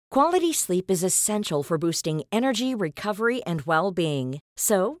Quality sleep is essential for boosting energy, recovery, and well-being.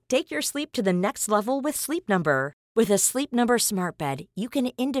 So, take your sleep to the next level with Sleep Number. With a Sleep Number smart bed, you can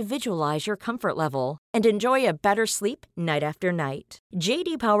individualize your comfort level and enjoy a better sleep night after night.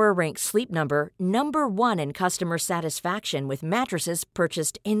 J.D. Power ranks Sleep Number number one in customer satisfaction with mattresses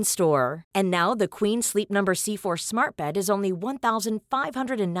purchased in-store. And now the Queen Sleep Number C4 smart bed is only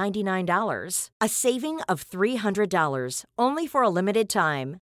 $1,599, a saving of $300, only for a limited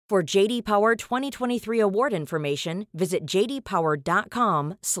time. For J.D. Power 2023 award information, visit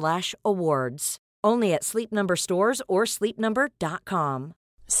jdpower.com/awards. Only at Sleep Number stores or sleepnumber.com.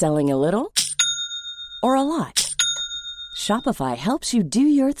 Selling a little or a lot? Shopify helps you do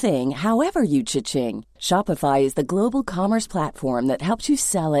your thing however you cha-ching. Shopify is the global commerce platform that helps you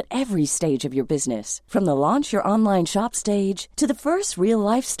sell at every stage of your business. From the launch your online shop stage to the first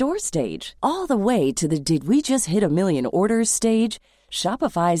real-life store stage, all the way to the did we just hit a million orders stage.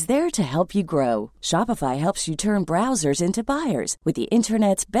 Shopify is there to help you grow. Shopify helps you turn browsers into buyers with the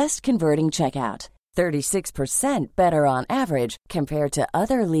internet's best converting checkout. 36% better on average compared to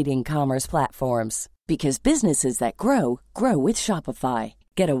other leading commerce platforms. Because businesses that grow, grow with Shopify.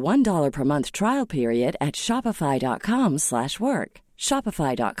 Get a $1 per month trial period at shopify.com/work.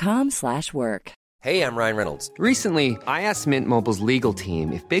 Shopify.com/work. Hey, I'm Ryan Reynolds. Recently, I asked Mint Mobile's legal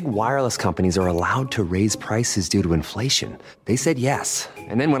team if big wireless companies are allowed to raise prices due to inflation. They said yes.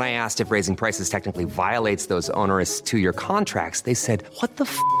 And then when I asked if raising prices technically violates those onerous two-year contracts, they said, "What the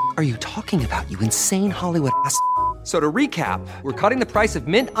f*** are you talking about, you insane Hollywood ass?" So to recap, we're cutting the price of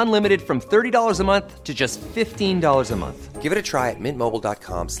Mint Unlimited from $30 a month to just $15 a month. Give it a try at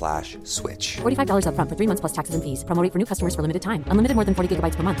mintmobile.com/switch. $45 up front for 3 months plus taxes and fees. Promo rate for new customers for limited time. Unlimited more than 40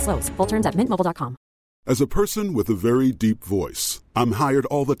 gigabytes per month. Slows full terms at mintmobile.com. As a person with a very deep voice, I'm hired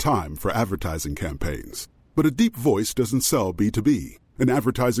all the time for advertising campaigns. But a deep voice doesn't sell B2B, and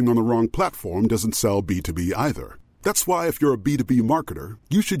advertising on the wrong platform doesn't sell B2B either. That's why if you're a B2B marketer,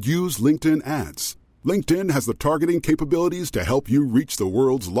 you should use LinkedIn ads. LinkedIn has the targeting capabilities to help you reach the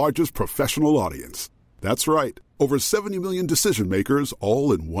world's largest professional audience. That's right, over 70 million decision makers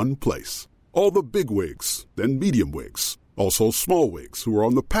all in one place. All the big wigs, then medium wigs, also small wigs who are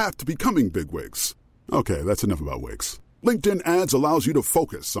on the path to becoming big wigs. Okay, that's enough about wigs. LinkedIn ads allows you to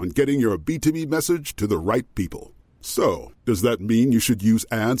focus on getting your B2B message to the right people. So, does that mean you should use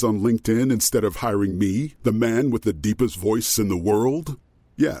ads on LinkedIn instead of hiring me, the man with the deepest voice in the world?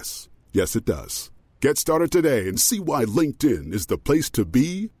 Yes. Yes, it does. Get started today and see why LinkedIn is the place to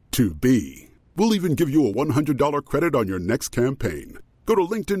be to be. We'll even give you a $100 credit on your next campaign. Go to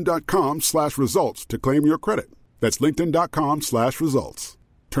linkedin.com/results to claim your credit. That's linkedin.com/results.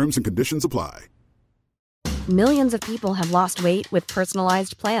 Terms and conditions apply. Millions of people have lost weight with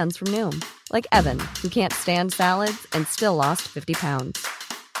personalized plans from Noom. Like Evan, who can't stand salads and still lost 50 pounds.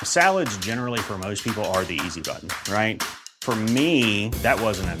 Salads generally for most people are the easy button, right? For me, that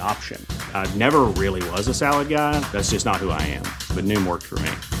wasn't an option. I never really was a salad guy. That's just not who I am. But Noom worked for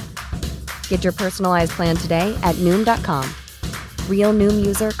me. Get your personalized plan today at Noom.com. Real Noom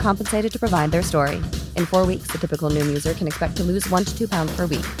user compensated to provide their story. In 4 weeks, the typical Noom user can expect to lose 1 to 2 pounds per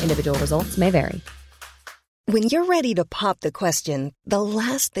week. Individual results may vary. When you're ready to pop the question, the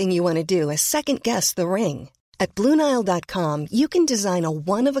last thing you want to do is second-guess the ring. At BlueNile.com, you can design a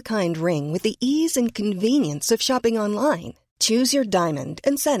one-of-a-kind ring with the ease and convenience of shopping online. Choose your diamond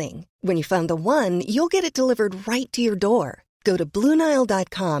and setting. When you find the one, you'll get it delivered right to your door. Go to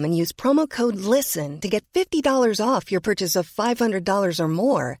BlueNile.com and use promo code LISTEN to get $50 off your purchase of $500 or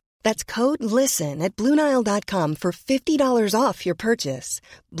more. That's code LISTEN at BlueNile.com for $50 off your purchase.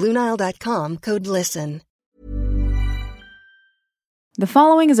 BlueNile.com, code LISTEN. The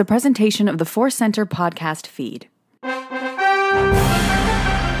following is a presentation of the Force Center podcast feed.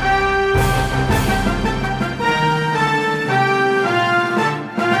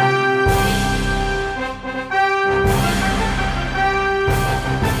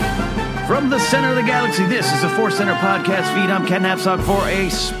 From the center of the galaxy, this is the Force Center podcast feed. I'm Ken Napzok for a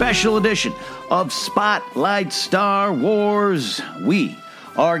special edition of Spotlight Star Wars. We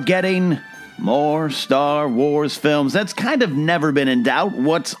are getting more Star Wars films. That's kind of never been in doubt.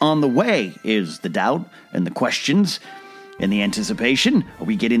 What's on the way is the doubt and the questions and the anticipation. Are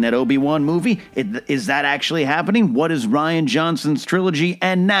we getting that Obi-Wan movie? Is that actually happening? What is Rian Johnson's trilogy?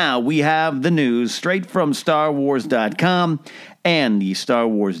 And now we have the news straight from StarWars.com and the Star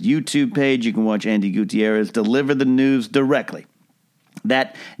Wars YouTube page. You can watch Andy Gutierrez deliver the news directly.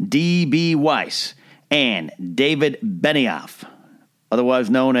 That D.B. Weiss and David Benioff otherwise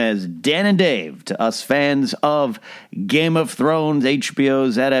known as Dan and Dave, to us fans of Game of Thrones,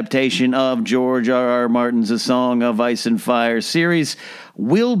 HBO's adaptation of George R.R. Martin's A Song of Ice and Fire series,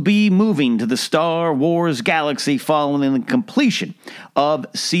 will be moving to the Star Wars galaxy following the completion of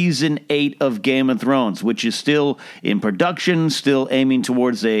Season 8 of Game of Thrones, which is still in production, still aiming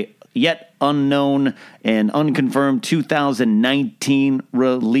towards a yet unknown and unconfirmed 2019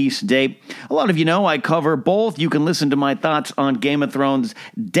 release date. A lot of you know I cover both. You can listen to my thoughts on Game of Thrones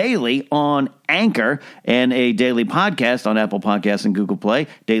daily on Anchor and a daily podcast on Apple Podcasts and Google Play.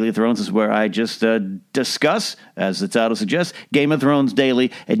 Daily Thrones is where I just discuss, as the title suggests, Game of Thrones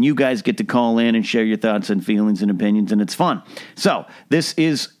daily, and you guys get to call in and share your thoughts and feelings and opinions, and it's fun. So this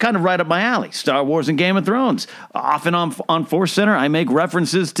is kind of right up my alley, Star Wars and Game of Thrones. Often on Force Center, I make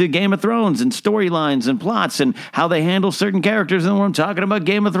references to Game of Thrones and storylines and plots and how they handle certain characters. And when I'm talking about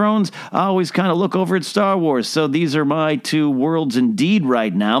Game of Thrones, I always kind of look over at Star Wars. So these are my two worlds indeed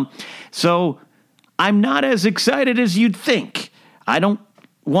right now. So I'm not as excited as you'd think. I don't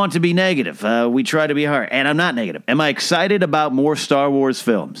want to be negative. We try to be hard, and I'm not negative. Am I excited about more Star Wars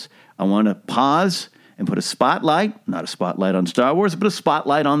films? I want to pause and put a spotlight, not a spotlight on Star Wars, but a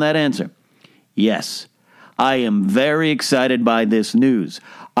spotlight on that answer. Yes, I am very excited by this news.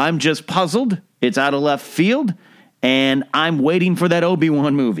 I'm just puzzled. It's out of left field, and I'm waiting for that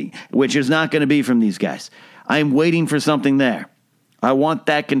Obi-Wan movie, which is not going to be from these guys. I'm waiting for something there. I want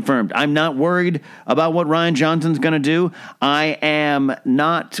that confirmed. I'm not worried about what Rian Johnson's going to do. I am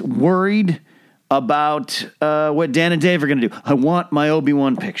not worried about what Dan and Dave are going to do. I want my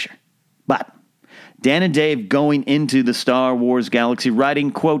Obi-Wan picture. But Dan and Dave going into the Star Wars galaxy,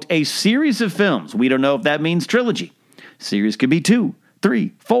 writing, quote, a series of films. We don't know if that means trilogy. Series could be 2,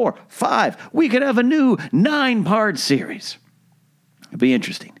 3, 4, 5. We could have a new 9-part series. It'd be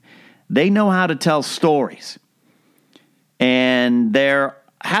interesting. They know how to tell stories. And there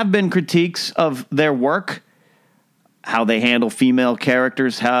have been critiques of their work, how they handle female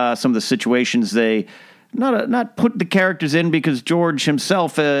characters, how some of the situations they not put the characters in, because George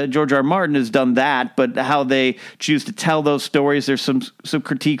himself, George R. Martin, has done that, but how they choose to tell those stories. There's some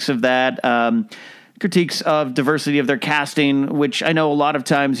critiques of that. Critiques of diversity of their casting, which I know a lot of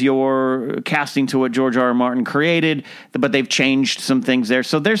times you're casting to what George R. R. Martin created, but they've changed some things there.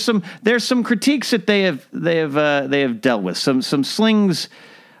 So there's some critiques that they have dealt with, some slings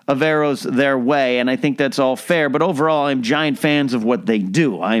of arrows their way, and I think that's all fair. But overall, I'm giant fans of what they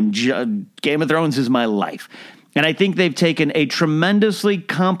do. Game of Thrones is my life. And I think they've taken a tremendously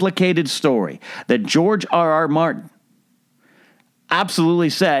complicated story that George R. R. Martin absolutely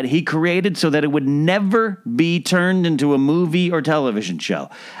said he created so that it would never be turned into a movie or television show.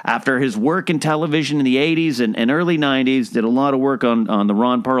 After his work in television in the 80s and early 90s, did a lot of work on the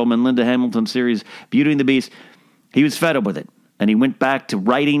Ron Perlman, Linda Hamilton series, Beauty and the Beast, he was fed up with it. And he went back to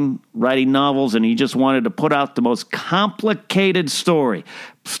writing novels, and he just wanted to put out the most complicated story,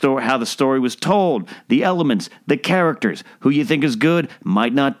 how the story was told, the elements, the characters. Who you think is good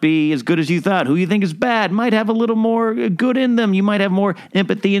might not be as good as you thought. Who you think is bad might have a little more good in them. You might have more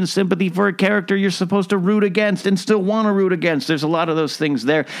empathy and sympathy for a character you're supposed to root against and still want to root against. There's a lot of those things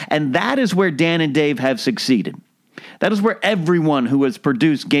there, and that is where Dan and Dave have succeeded. That is where everyone who has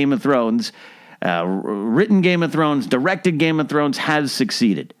produced Game of Thrones, written Game of Thrones, directed Game of Thrones, has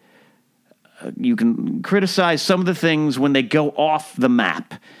succeeded. You can criticize some of the things when they go off the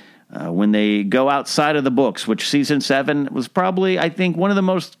map, when they go outside of the books, which season 7 was probably, I think, one of the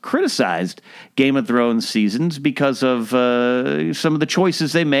most criticized Game of Thrones seasons because of some of the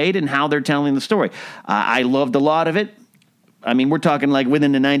choices they made and how they're telling the story. I loved a lot of it. I mean, we're talking like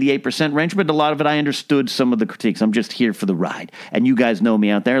within the 98% range, but a lot of it I understood some of the critiques. I'm just here for the ride. And you guys know me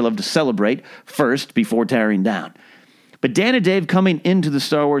out there. I love to celebrate first before tearing down. But Dan and Dave coming into the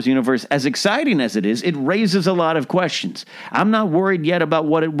Star Wars universe, as exciting as it is, it raises a lot of questions. I'm not worried yet about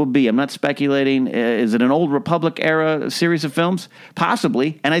what it will be. I'm not speculating. Is it an Old Republic era series of films?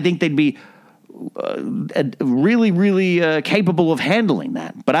 Possibly. And I think they'd be really, really capable of handling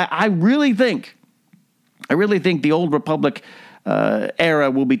that. But I really think the Old Republic era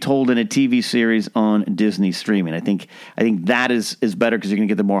will be told in a TV series on Disney streaming. I think that is better because you're going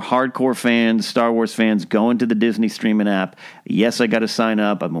to get the more hardcore fans, Star Wars fans, going to the Disney streaming app. Yes, I got to sign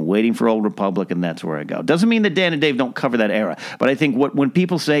up. I've been waiting for Old Republic, and that's where I go. Doesn't mean that Dan and Dave don't cover that era, but I think when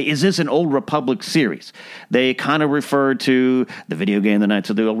people say, is this an Old Republic series, they kind of refer to the video game, The Knights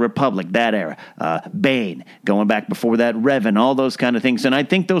of the Old Republic, that era, Bane, going back before that, Revan, all those kind of things. And I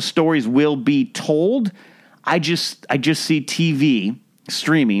think those stories will be told. I just see TV,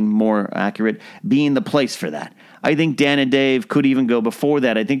 streaming, more accurate, being the place for that. I think Dan and Dave could even go before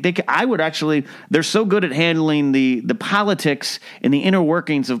that. I think they're so good at handling the politics and the inner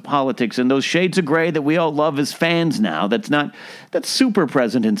workings of politics and those shades of gray that we all love as fans now. That's super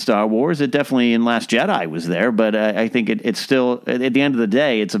present in Star Wars. It definitely in Last Jedi was there, but I think it's still, at the end of the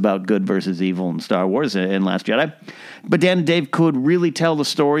day, it's about good versus evil in Star Wars and Last Jedi. But Dan and Dave could really tell the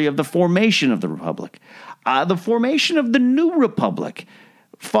story of the formation of the Republic, the formation of the New Republic,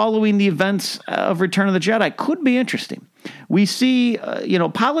 following the events of Return of the Jedi could be interesting. We see,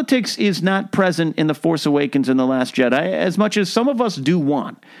 politics is not present in The Force Awakens and The Last Jedi as much as some of us do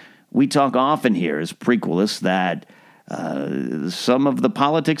want. We talk often here as prequelists that some of the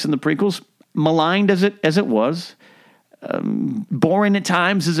politics in the prequels, maligned as it was, boring at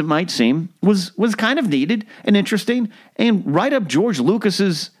times as it might seem, was kind of needed and interesting and right up George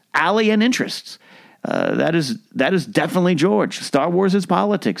Lucas's alley and interests. That is definitely George. Star Wars is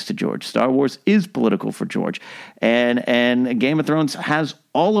politics to George. Star Wars is political for George. And Game of Thrones has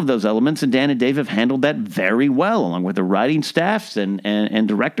all of those elements, and Dan and Dave have handled that very well, along with the writing staffs and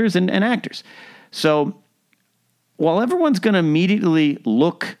directors and actors. So while everyone's going to immediately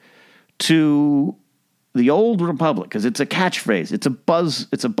look to the old Republic, because it's a catchphrase, it's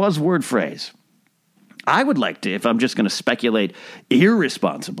a buzzword phrase, I would like to, if I'm just going to speculate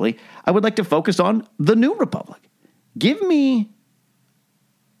irresponsibly, I would like to focus on the New Republic. Give me,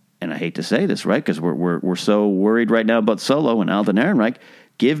 and I hate to say this, right, because we're so worried right now about Solo and Alden Ehrenreich,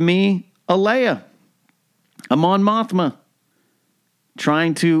 give me a Leia, a Mon Mothma,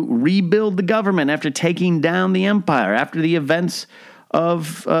 trying to rebuild the government after taking down the Empire, after the events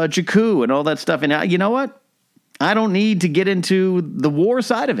of Jakku and all that stuff. And you know what? I don't need to get into the war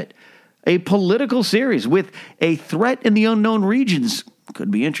side of it. A political series with a threat in the unknown regions could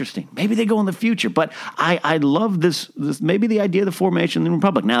be interesting. Maybe they go in the future, but I love this maybe the idea of the formation of the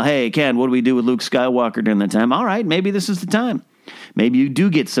Republic. Now, hey, Ken, what do we do with Luke Skywalker during that time? All right, maybe this is the time. Maybe you do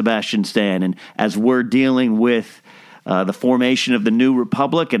get Sebastian Stan, and as we're dealing with the formation of the New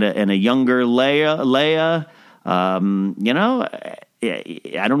Republic and a younger Leia, I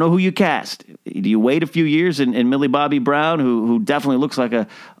don't know who you cast. Do you wait a few years and Millie Bobby Brown, who definitely looks like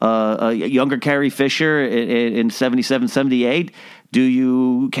a younger Carrie Fisher in 77, 78? Do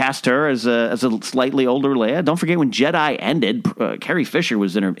you cast her as a slightly older Leia? Don't forget when Jedi ended, Carrie Fisher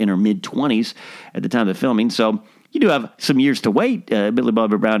was in her mid-20s at the time of the filming. So you do have some years to wait. Millie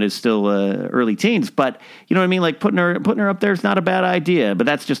Bobby Brown is still early teens, but you know what I mean? Like putting her up there is not a bad idea, but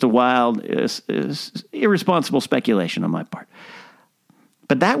that's just a wild, irresponsible speculation on my part.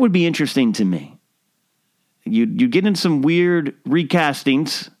 But that would be interesting to me. You get in some weird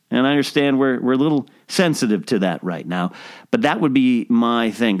recastings, and I understand we're a little sensitive to that right now, but that would be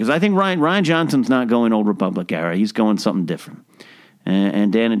my thing. Because I think Rian Johnson's not going Old Republic era. He's going something different.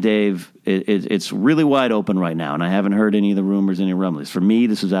 And Dan and Dave, it's really wide open right now, and I haven't heard any of the rumors, any rumblings. For me,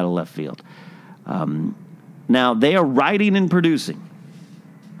 this is out of left field. Now, they are writing and producing.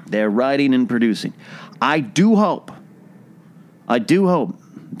 I do hope,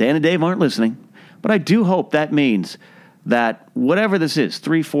 Dan and Dave aren't listening, but I do hope that means that whatever this is,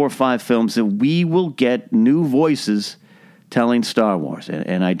 3, 4, 5 films, that we will get new voices telling Star Wars.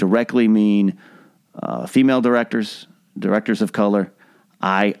 And I directly mean female directors of color.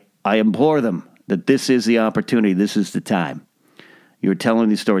 I implore them that this is the opportunity. This is the time. You're telling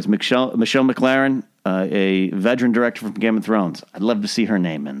these stories. Michelle MacLaren, a veteran director from Game of Thrones. I'd love to see her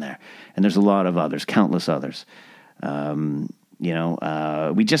name in there. And there's a lot of others, countless others.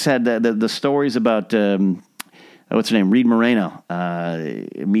 We just had the stories about, what's her name, Reed Moreno,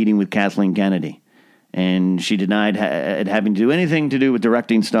 meeting with Kathleen Kennedy. And she denied having to do anything to do with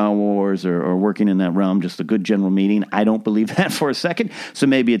directing Star Wars or working in that realm, just a good general meeting. I don't believe that for a second. So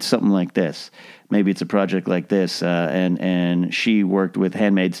maybe it's something like this. Maybe it's a project like this. And she worked with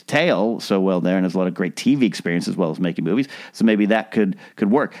Handmaid's Tale so well there and has a lot of great TV experience as well as making movies. So maybe that could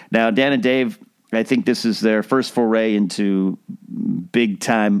work. Now, Dan and Dave, I think this is their first foray into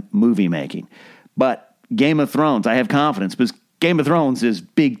big-time movie making. But Game of Thrones, I have confidence, because Game of Thrones is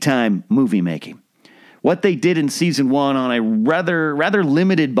big-time movie making. What they did in season 1 on a rather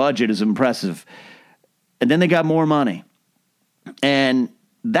limited budget is impressive. And then they got more money. And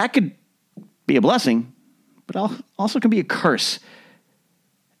that could be a blessing, but also can be a curse.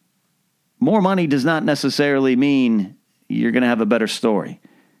 More money does not necessarily mean you're going to have a better story.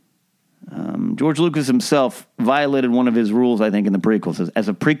 George Lucas himself violated one of his rules, I think, in the prequels, as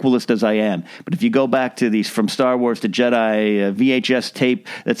a prequelist as I am. But if you go back to these From Star Wars to Jedi VHS tape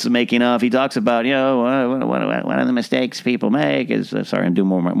that's the making of, he talks about, one of the mistakes people make is, sorry, I'm doing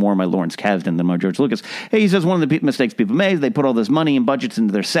more of my Lawrence Kasdan than my George Lucas. Hey, he says one of the mistakes people make is they put all this money and budgets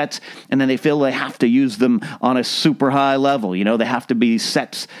into their sets, and then they feel they have to use them on a super high level. They have to be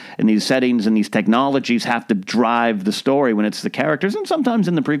sets, and these settings and these technologies have to drive the story when it's the characters. And sometimes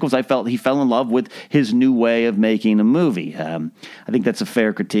in the prequels, I felt he fell in love with his new way of making a movie. I think that's a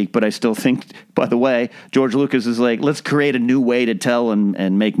fair critique, but I still think, by the way, George Lucas is like, let's create a new way to tell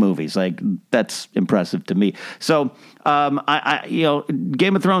and make movies. Like, that's impressive to me. So,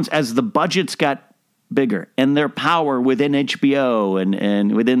 Game of Thrones, as the budgets got bigger and their power within HBO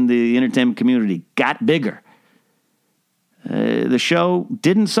and within the entertainment community got bigger, the show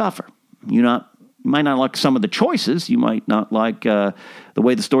didn't suffer. You might not like some of the choices. You might not like the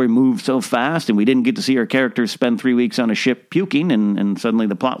way the story moved so fast, and we didn't get to see our characters spend 3 weeks on a ship puking, and suddenly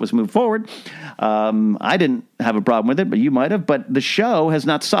the plot was moved forward. I didn't have a problem with it, but you might have. But the show has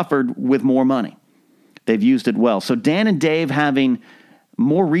not suffered with more money. They've used it well. So Dan and Dave having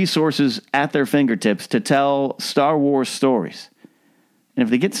more resources at their fingertips to tell Star Wars stories. And if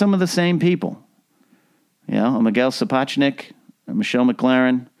they get some of the same people, Miguel Sapochnik, Michelle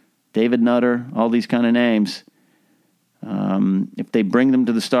McLaren, David Nutter, all these kind of names, if they bring them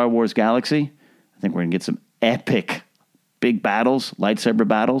to the Star Wars galaxy, I think we're going to get some epic big battles, lightsaber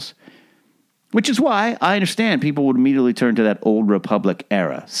battles, which is why I understand people would immediately turn to that Old Republic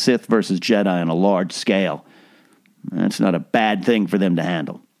era, Sith versus Jedi on a large scale. That's not a bad thing for them to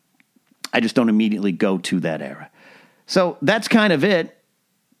handle. I just don't immediately go to that era. So that's kind of it.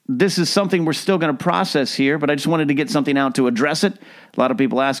 This is something we're still going to process here, but I just wanted to get something out to address it. A lot of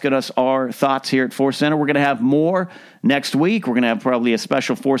people asking us our thoughts here at Force Center. We're going to have more next week. We're going to have probably a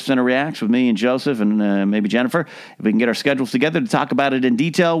special Force Center Reacts with me and Joseph and maybe Jennifer. If we can get our schedules together to talk about it in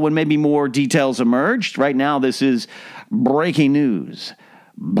detail when maybe more details emerged. Right now, this is breaking news.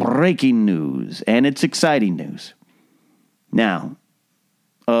 Breaking news. And it's exciting news. Now,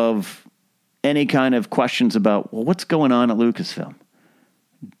 of any kind of questions about, what's going on at Lucasfilm?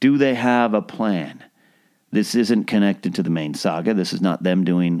 Do they have a plan? This isn't connected to the main saga. This is not them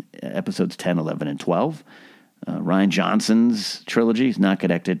doing episodes 10, 11, and 12. Rian Johnson's trilogy is not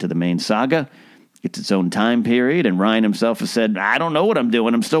connected to the main saga. It's its own time period, and Rian himself has said, I don't know what I'm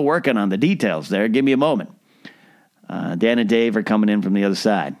doing. I'm still working on the details there. Give me a moment. Dan and Dave are coming in from the other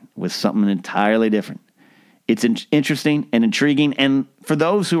side with something entirely different. It's interesting and intriguing, and for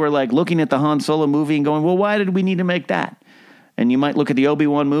those who are like looking at the Han Solo movie and going, well, why did we need to make that? And you might look at the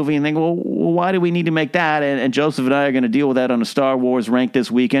Obi-Wan movie and think, well, why do we need to make that? And Joseph and I are going to deal with that on a Star Wars rank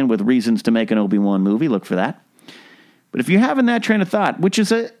this weekend with reasons to make an Obi-Wan movie. Look for that. But if you're having that train of thought, which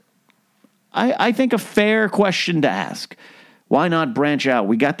is I think a fair question to ask, why not branch out?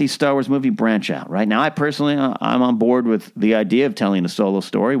 We got these Star Wars movie branch out, right? Now, I personally, I'm on board with the idea of telling a solo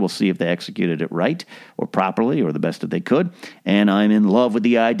story. We'll see if they executed it right or properly or the best that they could. And I'm in love with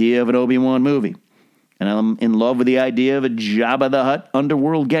the idea of an Obi-Wan movie. And I'm in love with the idea of a Jabba the Hutt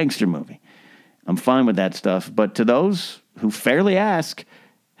underworld gangster movie. I'm fine with that stuff. But to those who fairly ask,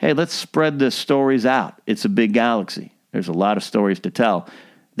 hey, let's spread the stories out. It's a big galaxy. There's a lot of stories to tell.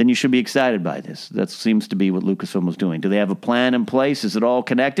 Then you should be excited by this. That seems to be what Lucasfilm was doing. Do they have a plan in place? Is it all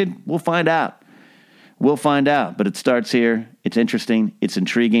connected? We'll find out. We'll find out. But it starts here. It's interesting. It's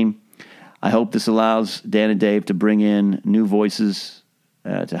intriguing. I hope this allows Dan and Dave to bring in new voices,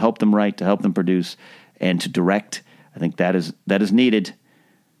 to help them write, to help them produce, and to direct. I think that is needed,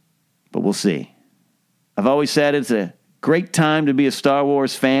 but we'll see. I've always said it's a great time to be a Star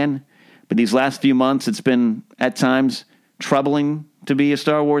Wars fan, but these last few months it's been, at times, troubling to be a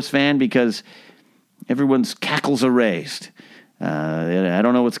Star Wars fan because everyone's cackles are raised. I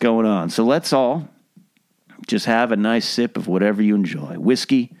don't know what's going on. So let's all just have a nice sip of whatever you enjoy.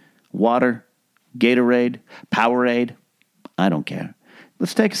 Whiskey, water, Gatorade, Powerade, I don't care.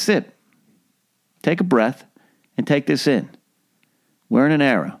 Let's take a sip. Take a breath and take this in. We're in an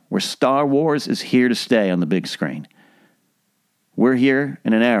era where Star Wars is here to stay on the big screen. We're here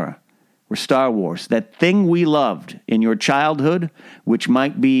in an era where Star Wars, that thing we loved in your childhood, which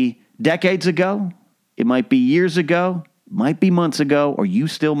might be decades ago, it might be years ago, might be months ago, or you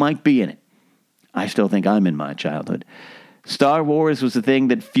still might be in it. I still think I'm in my childhood. Star Wars was the thing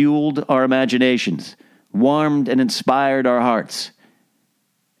that fueled our imaginations, warmed and inspired our hearts.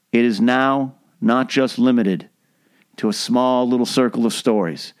 It is now not just limited to a small little circle of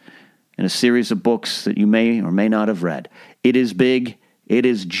stories and a series of books that you may or may not have read. It is big, it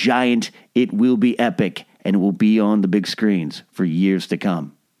is giant, it will be epic, and it will be on the big screens for years to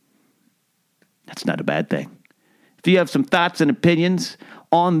come. That's not a bad thing. If you have some thoughts and opinions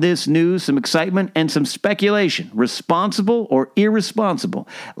on this news, some excitement and some speculation, responsible or irresponsible,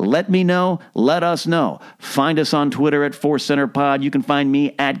 let me know. Let us know. Find us on Twitter at @ForceCenterPod. You can find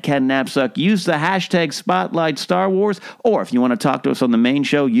me at Ken Napzok. Use the hashtag Spotlight Star Wars, or if you want to talk to us on the main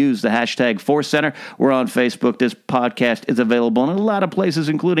show, use the hashtag ForceCenter. We're on Facebook. This podcast is available in a lot of places,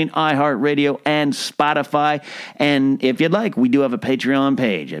 including iHeartRadio and Spotify. And if you'd like, we do have a Patreon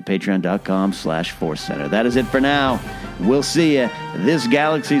page at patreon.com/ForceCenter. That is it for now. We'll see you. This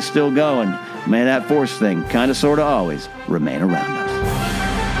galaxy's still going. May that Force thing kind of, sort of, always remain around us.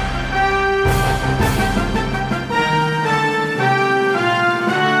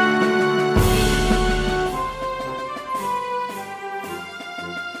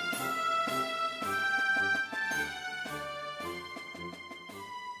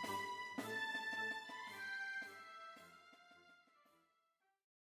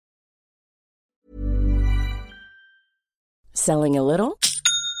 Selling a little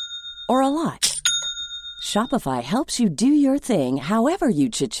or a lot? Shopify helps you do your thing however you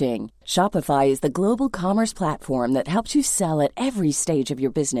cha-ching. Shopify is the global commerce platform that helps you sell at every stage of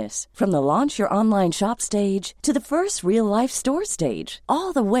your business. From the launch your online shop stage to the first real-life store stage,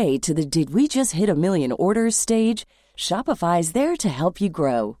 all the way to the did we just hit a million orders stage. Shopify is there to help you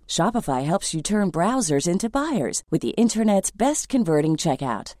grow. Shopify helps you turn browsers into buyers with the internet's best converting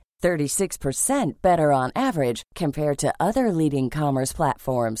checkout. 36% better on average compared to other leading commerce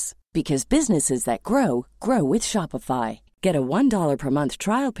platforms. Because businesses that grow, grow with Shopify. Get a $1 per month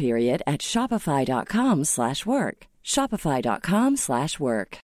trial period at shopify.com/work.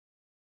 Shopify.com/work.